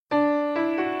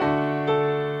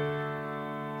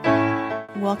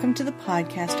Welcome to the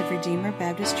podcast of Redeemer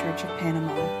Baptist Church of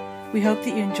Panama. We hope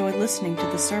that you enjoy listening to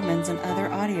the sermons and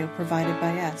other audio provided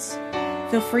by us.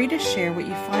 Feel free to share what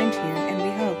you find here, and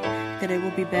we hope that it will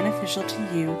be beneficial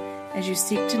to you as you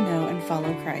seek to know and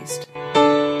follow Christ.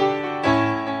 Tonight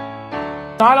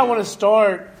I want to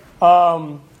start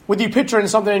with you picturing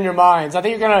something in your minds. I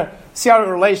think you're going to see how it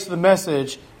relates to the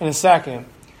message in a second.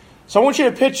 So I want you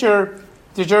to picture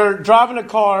that you're driving a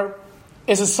car.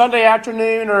 It's a Sunday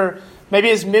afternoon, or maybe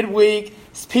it's midweek.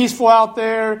 It's peaceful out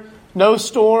there. No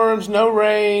storms, no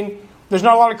rain. There's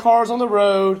not a lot of cars on the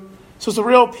road. So it's a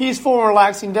real peaceful and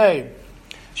relaxing day.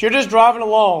 So you're just driving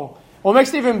along. What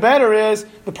makes it even better is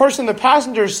the person in the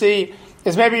passenger seat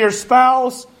is maybe your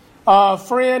spouse, a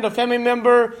friend, a family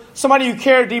member, somebody you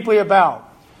care deeply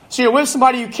about. So you're with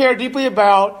somebody you care deeply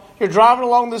about. You're driving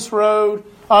along this road.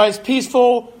 It's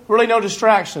peaceful, really no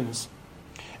distractions.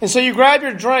 And so you grab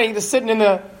your drink that's sitting in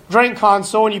the drink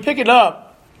console and you pick it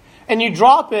up and you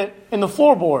drop it in the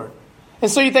floorboard.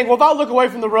 And so you think, well, if I look away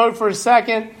from the road for a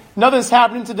second, nothing's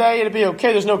happening today, it'll be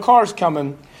okay, there's no cars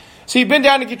coming. So you bend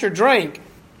down to get your drink.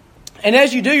 And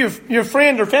as you do, your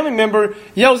friend or family member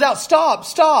yells out, "Stop,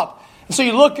 stop." And so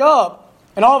you look up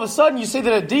and all of a sudden you see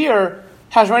that a deer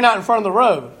has ran out in front of the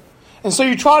road. And so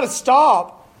you try to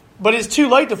stop, but it's too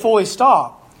late to fully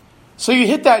stop. So you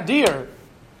hit that deer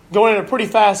going at a pretty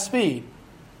fast speed.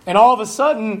 And all of a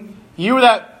sudden, you or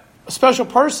that special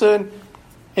person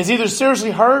is either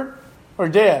seriously hurt or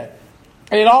dead.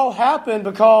 And it all happened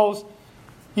because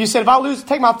you said, if I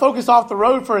take my focus off the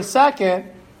road for a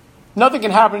second, nothing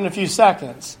can happen in a few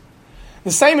seconds.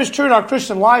 The same is true in our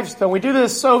Christian lives, though. We do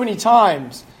this so many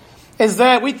times. Is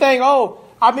that we think, oh,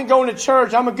 I've been going to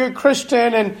church, I'm a good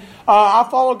Christian, and I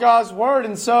follow God's word.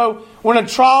 And so when a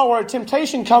trial or a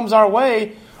temptation comes our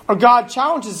way, or God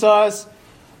challenges us,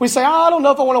 we say, I don't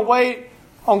know if I want to wait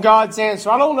on God's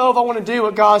answer. I don't know if I want to do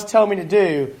what God's telling me to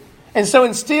do. And so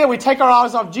instead, we take our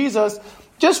eyes off Jesus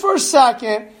just for a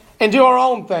second and do our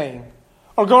own thing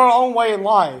or go our own way in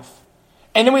life.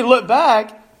 And then we look back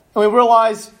and we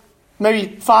realize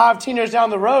maybe 5-10 years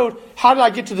down the road, how did I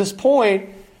get to this point?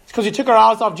 It's because we took our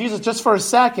eyes off Jesus just for a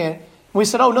second. And we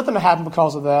said, oh, nothing happened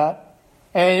because of that.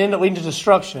 And it ended up leading to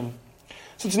destruction.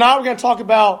 So tonight we're going to talk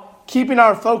about keeping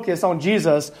our focus on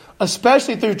Jesus,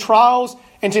 especially through trials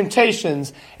and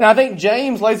temptations. And I think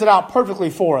James lays it out perfectly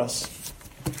for us.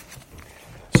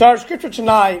 So our scripture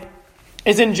tonight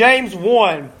is in James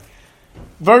 1,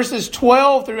 verses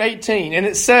 12 through 18. And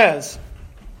it says,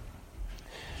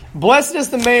 "Blessed is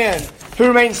the man who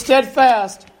remains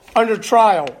steadfast under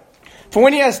trial. For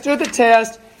when he has stood the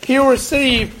test, he will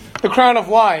receive the crown of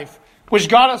life, which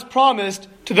God has promised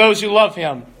to those who love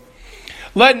him.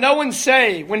 Let no one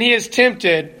say when he is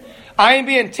tempted, I am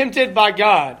being tempted by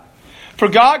God. For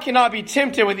God cannot be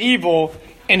tempted with evil,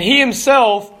 and he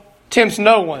himself tempts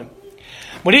no one.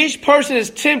 But each person is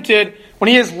tempted when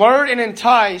he is lured and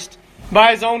enticed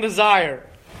by his own desire.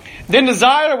 Then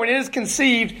desire, when it is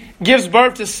conceived, gives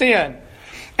birth to sin.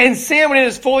 And sin, when it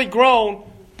is fully grown,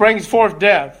 brings forth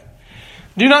death.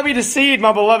 Do not be deceived,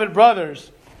 my beloved brothers.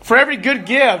 For every good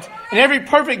gift and every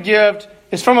perfect gift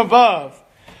is from above,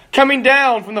 coming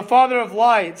down from the Father of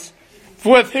lights,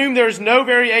 with whom there is no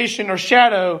variation or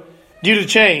shadow due to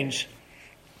change.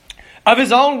 Of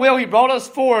his own will he brought us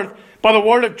forth by the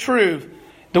word of truth,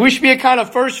 that we should be a kind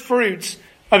of first fruits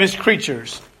of his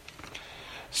creatures."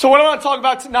 So what I want to talk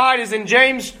about tonight is in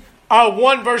James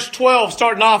 1 verse 12,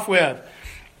 starting off with.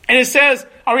 And it says,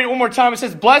 I'll read it one more time. It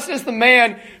says, "Blessed is the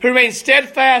man who remains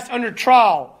steadfast under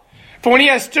trial. For when he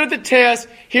has stood the test,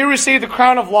 he will receive the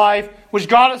crown of life, which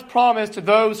God has promised to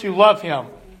those who love him."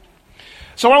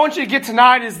 So what I want you to get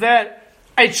tonight is that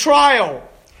a trial,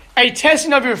 a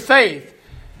testing of your faith,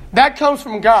 that comes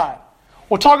from God.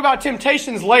 We'll talk about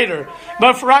temptations later.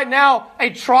 But for right now, a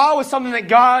trial is something that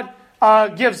God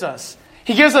gives us.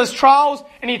 He gives us trials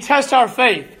and he tests our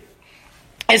faith.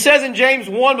 It says in James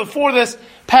 1 before this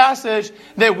passage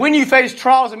that when you face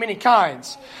trials of many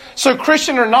kinds. So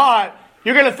Christian or not,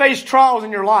 you're going to face trials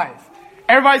in your life.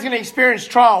 Everybody's going to experience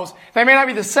trials. They may not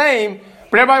be the same,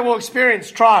 but everybody will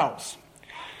experience trials.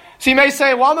 So you may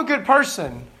say, well, I'm a good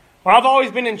person. Or I've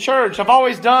always been in church. I've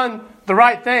always done the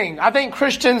right thing. I think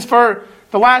Christians for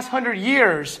the last 100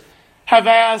 years have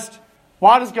asked,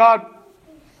 why does God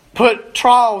put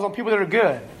trials on people that are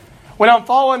good? When I'm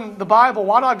following the Bible,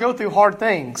 why do I go through hard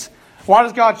things? Why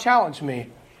does God challenge me?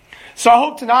 So I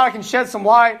hope tonight I can shed some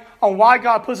light on why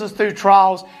God puts us through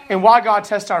trials and why God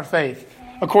tests our faith,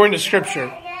 according to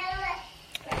Scripture.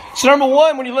 So number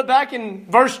one, when you look back in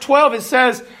verse 12, it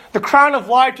says, the crown of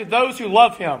life to those who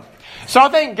love him. So I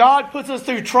think God puts us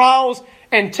through trials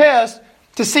and tests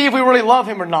to see if we really love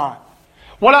him or not.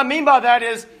 What I mean by that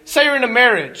is, say you're in a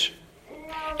marriage.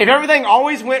 If everything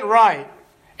always went right,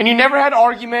 and you never had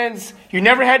arguments, you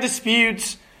never had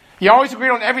disputes, you always agreed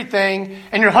on everything,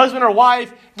 and your husband or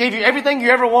wife gave you everything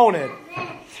you ever wanted,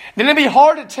 then it'd be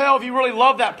hard to tell if you really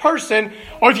love that person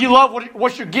or if you love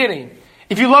what you're getting,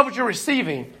 if you love what you're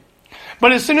receiving.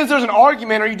 But as soon as there's an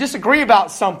argument or you disagree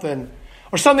about something,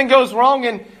 or something goes wrong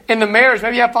in the marriage,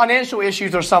 maybe you have financial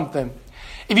issues or something,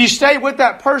 if you stay with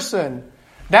that person,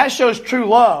 that shows true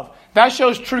love. That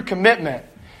shows true commitment.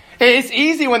 It's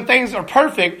easy when things are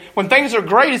perfect. When things are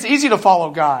great, it's easy to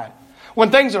follow God.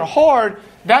 When things are hard,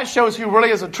 that shows who really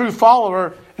is a true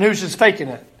follower and who's just faking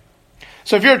it.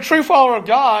 So if you're a true follower of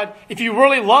God, if you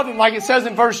really love Him, like it says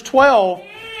in verse 12,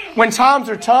 when times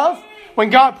are tough, when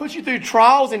God puts you through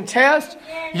trials and tests,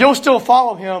 you'll still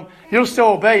follow Him. You'll still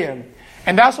obey Him.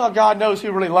 And that's how God knows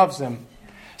who really loves Him.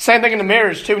 Same thing in the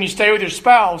marriage, too, when you stay with your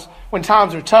spouse when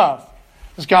times are tough,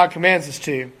 as God commands us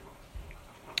to.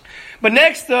 But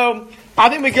next, though, I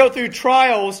think we go through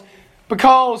trials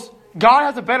because God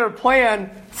has a better plan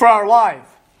for our life.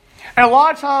 And a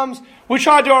lot of times, we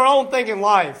try to do our own thing in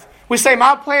life. We say,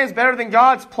 my plan is better than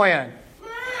God's plan.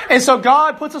 And so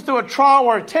God puts us through a trial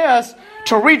or a test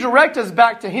to redirect us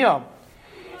back to Him.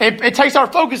 It takes our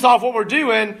focus off what we're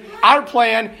doing, our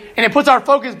plan, and it puts our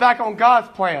focus back on God's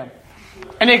plan.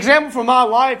 An example from my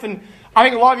life, and I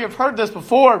think a lot of you have heard this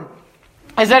before,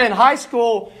 is that in high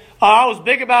school, I was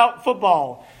big about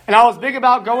football. And I was big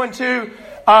about going to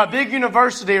a big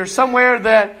university or somewhere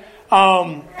that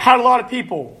had a lot of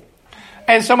people.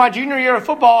 And so my junior year of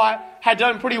football, I had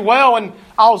done pretty well, and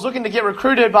I was looking to get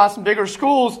recruited by some bigger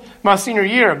schools my senior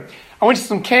year. I went to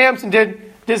some camps and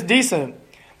did just decent.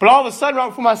 But all of a sudden, right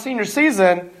before my senior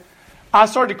season, I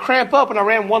started to cramp up and I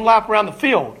ran one lap around the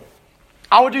field.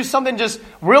 I would do something just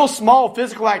real small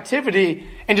physical activity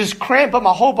and just cramp up.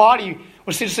 My whole body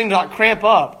would just seem to like cramp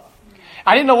up.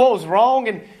 I didn't know what was wrong,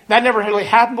 and that never really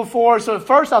happened before. So at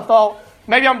first I thought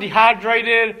maybe I'm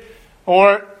dehydrated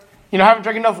or, haven't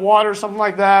drank enough water or something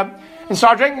like that. And so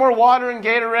I drank more water and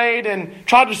Gatorade and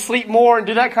tried to sleep more and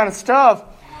do that kind of stuff.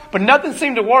 But nothing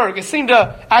seemed to work. It seemed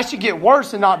to actually get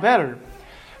worse and not better.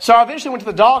 So I eventually went to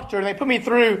the doctor, and they put me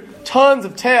through tons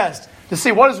of tests to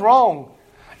see what is wrong.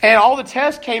 And all the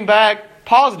tests came back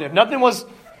positive. Nothing was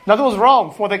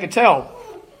wrong from what they could tell.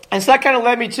 And so that kind of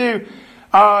led me to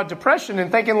depression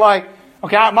and thinking like,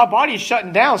 okay, my body is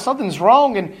shutting down. Something's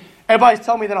wrong, and everybody's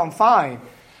telling me that I'm fine.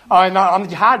 And I'm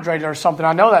dehydrated or something.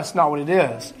 I know that's not what it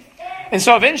is. And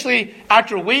so eventually,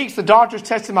 after weeks, the doctors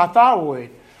tested my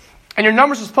thyroid. And your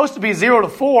numbers are supposed to be 0 to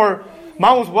 4.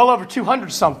 Mine was well over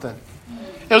 200 something.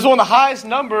 It was one of the highest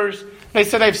numbers they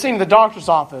said they've seen in the doctor's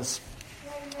office.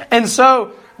 And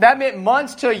so that meant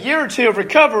months to a year or two of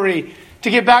recovery to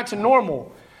get back to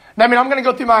normal. That meant I'm going to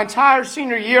go through my entire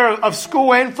senior year of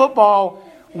school and football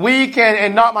weak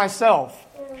and not myself.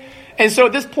 And so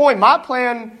at this point, my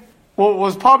plan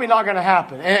was probably not going to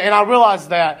happen. And I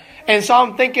realized that. And so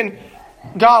I'm thinking,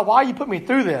 God, why you put me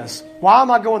through this? Why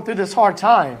am I going through this hard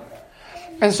time?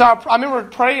 And so I remember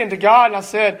praying to God, and I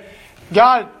said,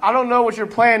 God, I don't know what your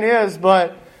plan is,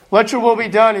 but let your will be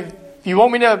done. If you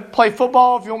want me to play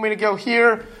football, if you want me to go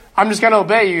here, I'm just going to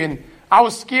obey you. And I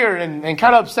was scared and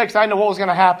kind of upset because I didn't know what was going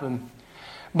to happen.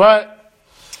 But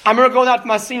I remember going out to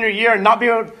my senior year and not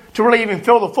being able to really even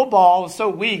feel the football. I was so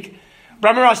weak. But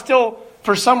I remember I still,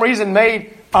 for some reason,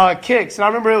 made kicks. And I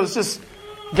remember it was just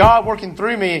God working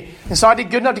through me. And so I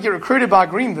did good enough to get recruited by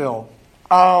Greenville,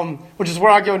 which is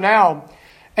where I go now.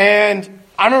 And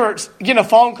I remember getting a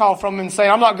phone call from him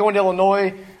saying, I'm not going to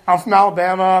Illinois. I'm from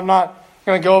Alabama. I'm not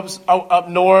going to go up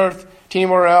north to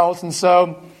anywhere else. And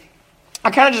so I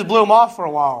kind of just blew him off for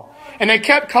a while. And they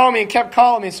kept calling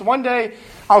me. So one day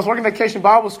I was working vacation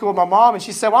Bible school with my mom, and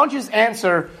she said, why don't you just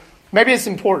answer? Maybe it's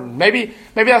important. Maybe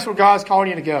that's where God's calling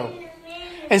you to go.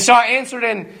 And so I answered,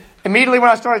 and immediately when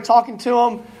I started talking to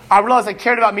him, I realized they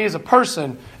cared about me as a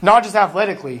person, not just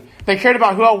athletically. They cared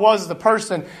about who I was as a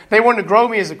person. They wanted to grow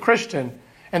me as a Christian.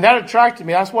 And that attracted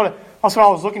me. That's what I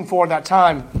was looking for at that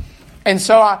time. And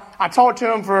so I talked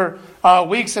to him for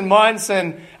weeks and months.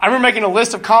 And I remember making a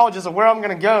list of colleges of where I'm going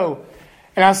to go.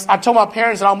 And I told my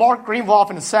parents that I'll mark Greenville off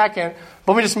in a second.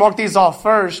 But let me just mark these off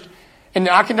first. And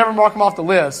I can never mark them off the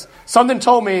list. Something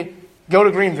told me, go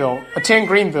to Greenville. Attend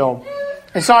Greenville.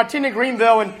 And so I attended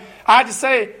Greenville. And I had to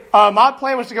say, my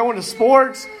plan was to go into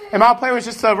sports. And my plan was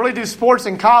just to really do sports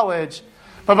in college.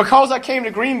 But because I came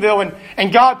to Greenville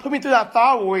and God put me through that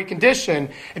thyroid condition,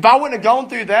 if I wouldn't have gone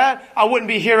through that, I wouldn't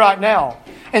be here right now.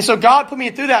 And so God put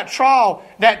me through that trial,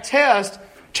 that test,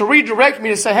 to redirect me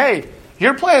to say, hey,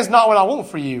 your plan is not what I want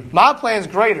for you. My plan is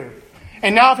greater.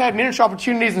 And now I've had ministry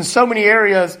opportunities in so many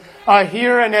areas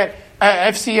here and at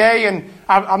FCA, and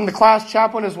I'm the class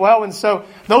chaplain as well. And so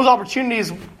those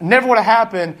opportunities never would have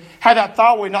happened had that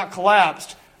thyroid not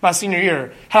collapsed my senior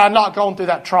year, had I not gone through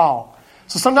that trial.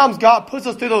 So sometimes God puts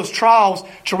us through those trials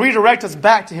to redirect us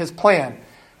back to His plan,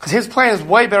 because His plan is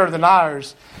way better than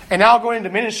ours. And now going into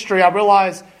ministry, I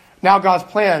realize now God's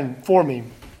plan for me.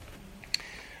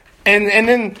 And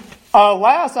then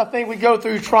last, I think we go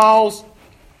through trials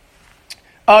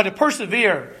to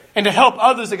persevere and to help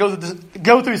others that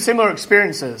go through similar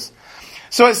experiences.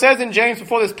 So it says in James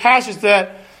before this passage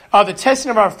that the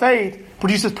testing of our faith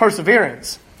produces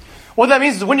perseverance. What that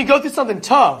means is when you go through something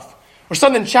tough or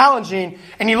something challenging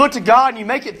and you look to God and you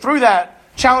make it through that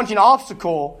challenging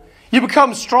obstacle, you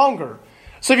become stronger.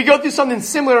 So if you go through something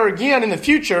similar again in the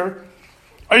future,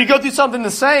 or you go through something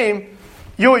the same,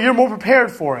 you're more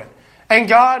prepared for it. And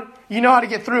God, you know how to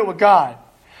get through it with God.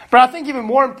 But I think even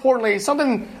more importantly,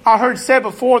 something I heard said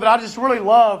before that I just really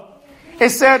love, it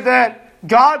said that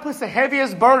God puts the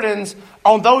heaviest burdens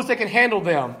on those that can handle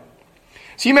them.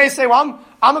 So you may say, well,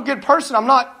 I'm a good person. I'm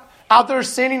not out there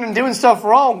sinning and doing stuff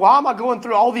wrong. Why am I going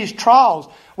through all these trials?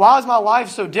 Why is my life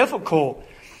so difficult?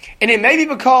 And it may be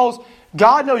because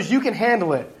God knows you can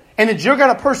handle it and that you're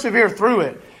going to persevere through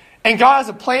it. And God has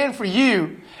a plan for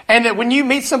you. And that when you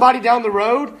meet somebody down the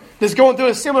road that's going through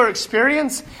a similar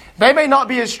experience, they may not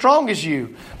be as strong as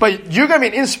you, but you're going to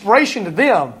be an inspiration to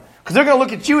them, because they're going to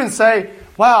look at you and say,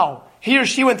 wow, he or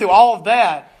she went through all of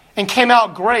that and came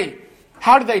out great.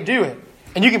 How did they do it?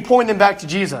 And you can point them back to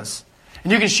Jesus.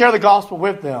 And you can share the gospel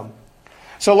with them.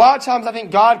 So a lot of times I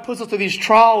think God puts us through these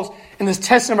trials and this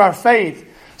testing of our faith,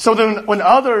 so that when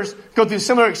others go through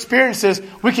similar experiences,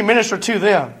 we can minister to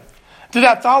them. Through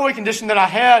that thyroid condition that I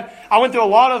had, I went through a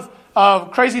lot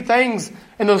of crazy things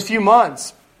in those few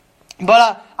months.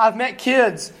 But I've met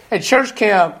kids at church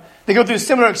camp that go through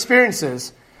similar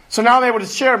experiences. So now I'm able to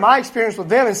share my experience with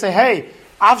them and say, hey,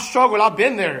 I've struggled, I've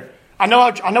been there. I know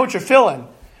what you're feeling.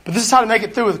 But this is how to make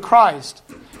it through with Christ.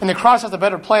 And that Christ has a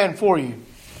better plan for you.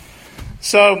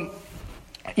 So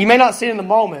you may not see it in the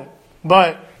moment,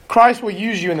 but Christ will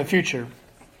use you in the future.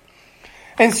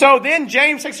 And so then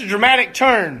James takes a dramatic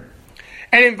turn.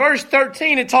 And in verse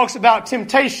 13, it talks about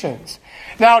temptations.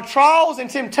 Now, trials and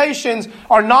temptations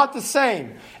are not the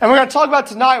same. And we're going to talk about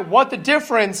tonight what the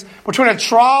difference between a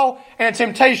trial and a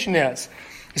temptation is.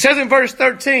 It says in verse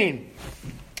 13,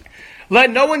 let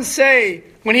no one say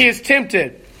when he is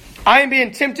tempted, I am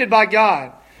being tempted by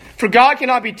God. For God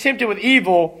cannot be tempted with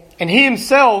evil, and He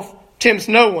Himself tempts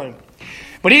no one.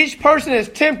 But each person is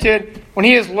tempted when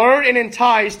he is lured and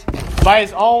enticed by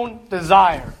his own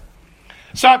desire.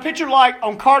 So I picture like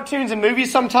on cartoons and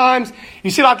movies sometimes, you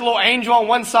see like the little angel on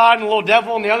one side and the little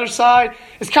devil on the other side.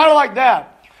 It's kind of like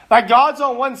that. Like God's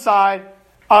on one side,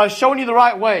 showing you the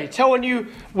right way, telling you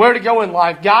where to go in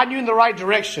life, guiding you in the right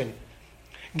direction.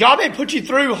 God may put you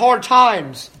through hard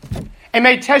times and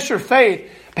may test your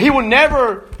faith, but He will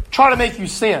never try to make you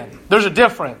sin. There's a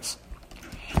difference.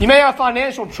 You may have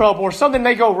financial trouble or something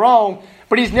may go wrong,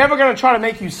 but He's never going to try to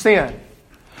make you sin.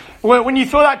 When you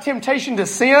feel that temptation to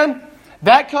sin,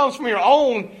 that comes from your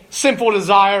own sinful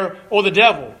desire or the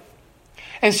devil.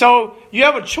 And so you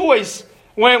have a choice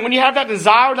when you have that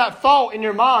desire, that thought in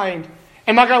your mind,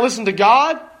 am I going to listen to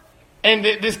God and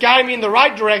this guiding me in the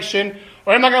right direction,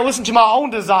 or am I going to listen to my own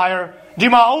desire, do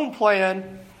my own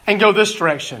plan, and go this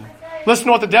direction? Listen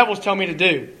to what the devil's telling me to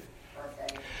do.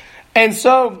 And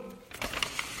so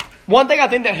one thing I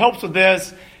think that helps with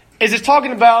this is it's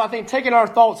talking about, I think, taking our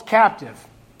thoughts captive.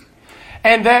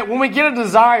 And that when we get a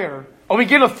desire or we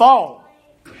get a thought,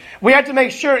 we have to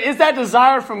make sure, is that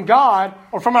desire from God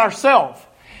or from ourselves?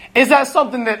 Is that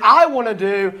something that I want to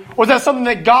do, or is that something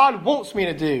that God wants me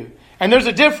to do? And there's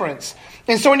a difference.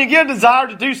 And so when you get a desire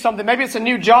to do something, maybe it's a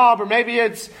new job, or maybe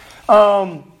it's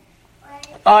an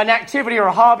activity or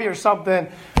a hobby or something,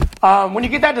 when you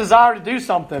get that desire to do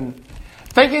something,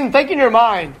 think in your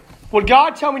mind, would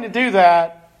God tell me to do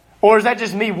that, or is that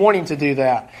just me wanting to do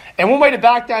that? And one way to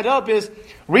back that up is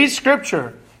read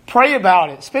Scripture, pray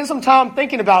about it, spend some time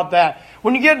thinking about that.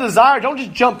 When you get a desire, don't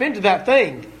just jump into that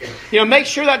thing. Make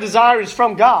sure that desire is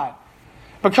from God.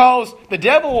 Because the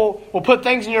devil will put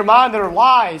things in your mind that are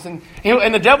lies. And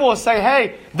the devil will say,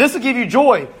 hey, this will give you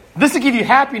joy. This will give you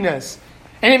happiness.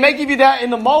 And it may give you that in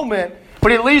the moment,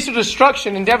 but it leads to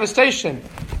destruction and devastation.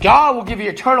 God will give you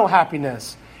eternal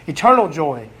happiness, eternal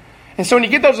joy. And so when you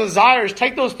get those desires,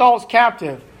 take those thoughts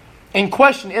captive and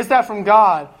question, is that from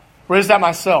God or is that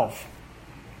myself?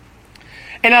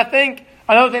 And I think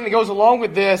another thing that goes along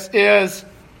with this is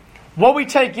what we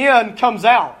take in comes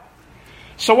out.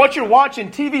 So what you're watching,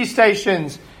 TV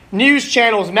stations, news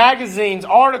channels, magazines,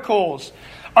 articles?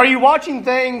 Are you watching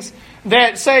things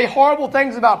that say horrible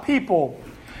things about people?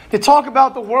 That talk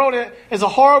about the world as a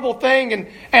horrible thing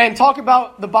and talk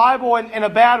about the Bible in a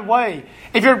bad way?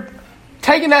 If you're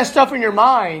taking that stuff in your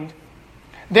mind,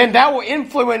 then that will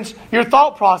influence your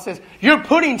thought process. You're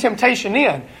putting temptation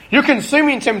in. You're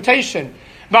consuming temptation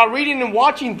by reading and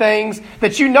watching things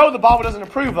that you know the Bible doesn't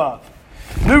approve of.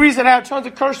 Movies that have tons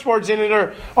of curse words in it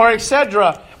or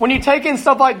etc. When you take in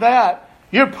stuff like that,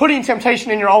 you're putting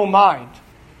temptation in your own mind.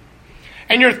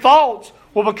 And your thoughts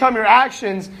will become your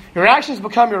actions. Your actions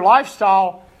become your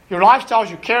lifestyle. Your lifestyle is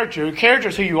your character. Your character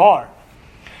is who you are.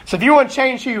 So if you want to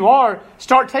change who you are,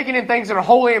 start taking in things that are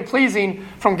holy and pleasing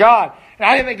from God. And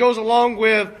I think that goes along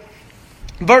with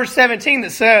verse 17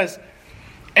 that says,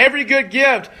 every good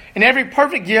gift and every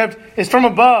perfect gift is from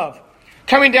above,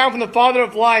 coming down from the Father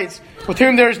of lights, with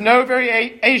whom there is no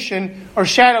variation or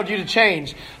shadow due to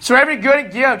change. So every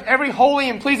good gift, every holy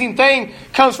and pleasing thing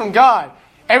comes from God.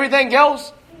 Everything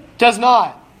else does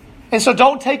not. And so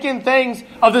don't take in things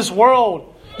of this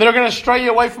world that are going to stray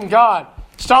you away from God.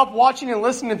 Stop watching and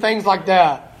listening to things like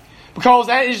that, because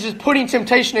that is just putting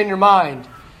temptation in your mind.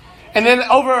 And then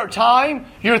over time,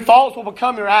 your thoughts will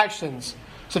become your actions.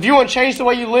 So if you want to change the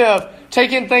way you live,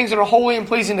 take in things that are holy and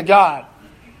pleasing to God.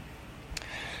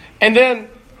 And then,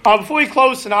 before we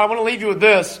close tonight, I want to leave you with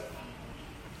this.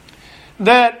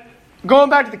 That, going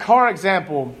back to the car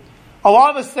example, a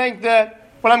lot of us think that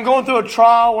when I'm going through a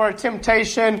trial or a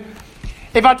temptation,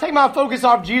 if I take my focus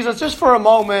off Jesus just for a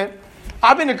moment,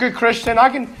 I've been a good Christian,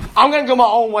 I'm going to go my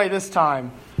own way this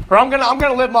time. Or I'm going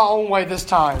to live my own way this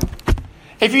time.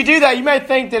 If you do that, you may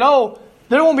think that,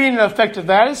 there won't be any effect of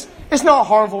that. It's not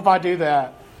harmful if I do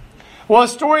that. Well, a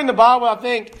story in the Bible, I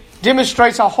think,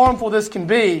 demonstrates how harmful this can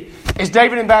be, is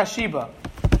David and Bathsheba.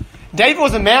 David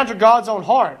was a man after God's own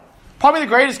heart. Probably the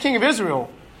greatest king of Israel.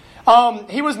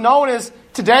 He was known as,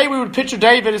 today we would picture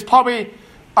David as probably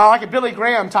like a Billy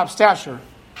Graham type stature.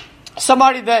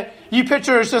 Somebody that you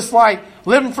picture as just like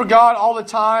living for God all the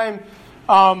time.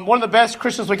 One of the best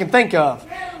Christians we can think of.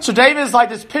 So David is like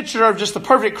this picture of just the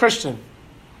perfect Christian.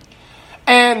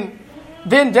 And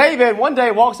then David one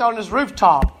day walks out on his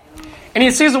rooftop and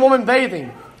he sees a woman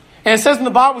bathing. And it says in the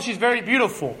Bible she's very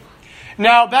beautiful.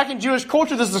 Now, back in Jewish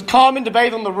culture, this is common to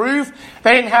bathe on the roof.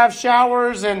 They didn't have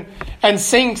showers and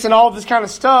sinks and all this kind of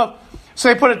stuff.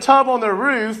 So they put a tub on their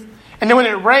roof, and then when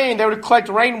it rained, they would collect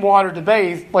rainwater to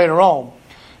bathe later on.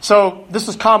 So this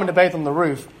was common to bathe on the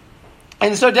roof.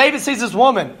 And so David sees this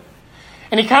woman,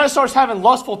 and he kind of starts having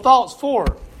lustful thoughts for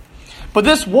her. But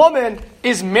this woman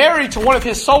is married to one of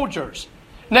his soldiers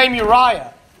named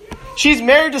Uriah. She's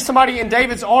married to somebody in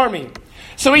David's army.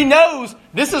 So he knows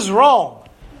this is wrong.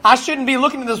 I shouldn't be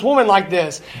looking at this woman like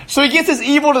this. So he gets this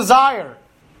evil desire.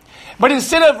 But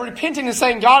instead of repenting and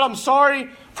saying, God, I'm sorry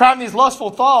for having these lustful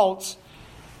thoughts,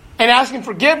 and asking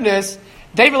forgiveness,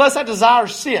 David lets that desire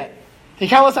sit. He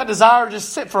kind of lets that desire just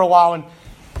sit for a while. And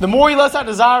the more he lets that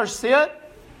desire sit,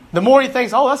 the more he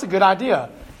thinks, that's a good idea.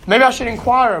 Maybe I should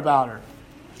inquire about her.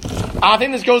 I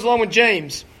think this goes along with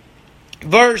James.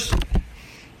 Verse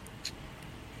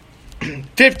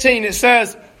 15, it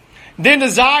says, then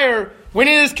desire, when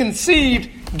it is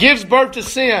conceived, gives birth to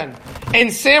sin.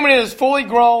 And sin, when it is fully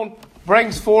grown,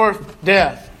 brings forth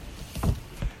death.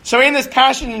 So in this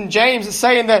passage in James, it's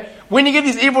saying that when you get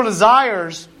these evil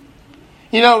desires,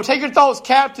 take your thoughts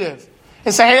captive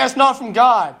and say, hey, that's not from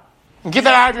God. And get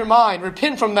that out of your mind.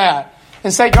 Repent from that.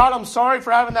 And say, God, I'm sorry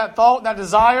for having that thought, that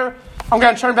desire. I'm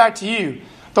going to turn back to you.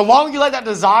 The longer you let that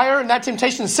desire and that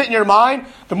temptation sit in your mind,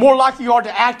 the more likely you are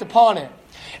to act upon it.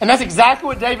 And that's exactly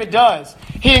what David does.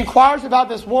 He inquires about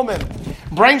this woman,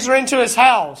 brings her into his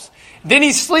house. Then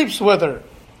he sleeps with her.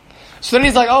 So then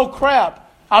he's like, oh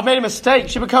crap, I've made a mistake.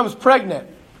 She becomes pregnant.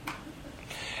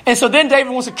 And so then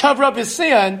David wants to cover up his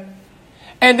sin.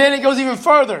 And then it goes even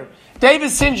further. David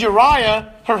sends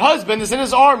Uriah, her husband, is in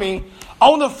his army,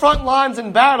 on the front lines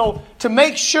in battle to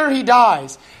make sure he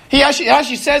dies. He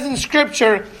actually says in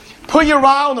Scripture, put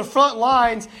Uriah on the front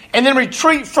lines and then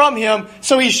retreat from him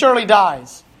so he surely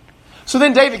dies. So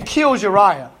then David kills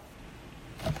Uriah.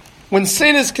 When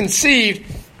sin is conceived,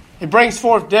 it brings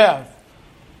forth death.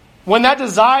 When that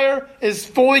desire is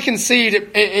fully conceived,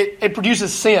 it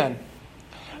produces sin.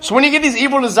 So when you get these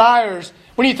evil desires,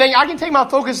 when you think, I can take my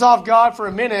focus off God for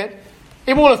a minute,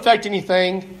 it won't affect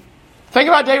anything. Think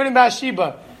about David and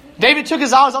Bathsheba. David took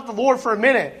his eyes off the Lord for a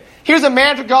minute. He was a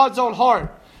man after God's own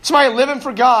heart. Somebody living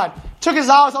for God. Took his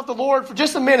eyes off the Lord for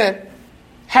just a minute.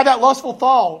 Had that lustful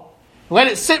thought. Let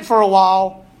it sit for a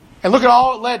while. And look at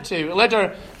all it led to. It led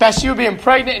to Bathsheba being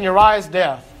pregnant and Uriah's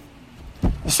death.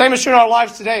 The same is true in our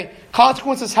lives today.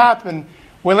 Consequences happen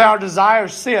We let our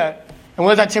desires sit, and we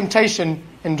let that temptation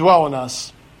indwell in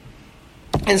us.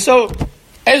 And so,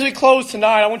 as we close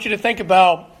tonight, I want you to think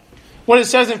about what it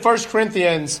says in 1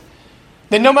 Corinthians,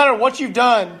 that no matter what you've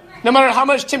done, no matter how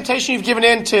much temptation you've given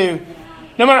into,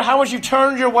 no matter how much you've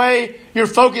turned your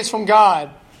focus from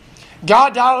God,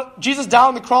 Jesus died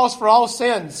on the cross for all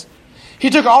sins. He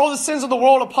took all the sins of the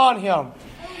world upon Him.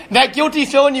 That guilty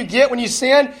feeling you get when you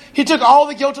sin, He took all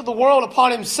the guilt of the world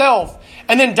upon Himself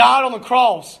and then died on the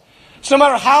cross. So no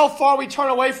matter how far we turn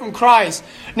away from Christ,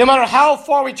 no matter how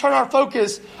far we turn our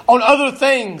focus on other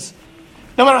things,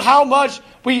 no matter how much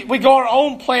we go our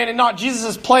own plan and not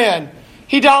Jesus' plan,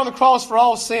 He died on the cross for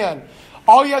all sin.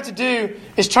 All you have to do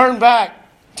is turn back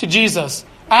to Jesus.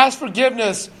 Ask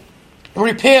forgiveness.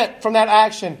 Repent from that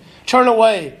action. Turn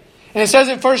away. And it says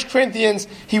in 1 Corinthians,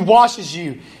 He washes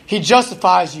you. He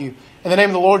justifies you in the name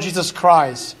of the Lord Jesus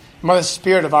Christ and by the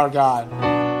Spirit of our God.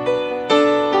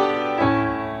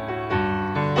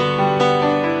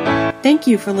 Thank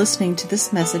you for listening to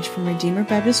this message from Redeemer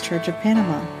Baptist Church of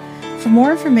Panama. For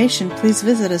more information, please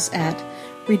visit us at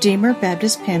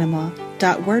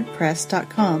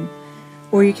redeemerbaptistpanama.wordpress.com,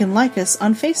 or you can like us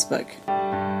on Facebook.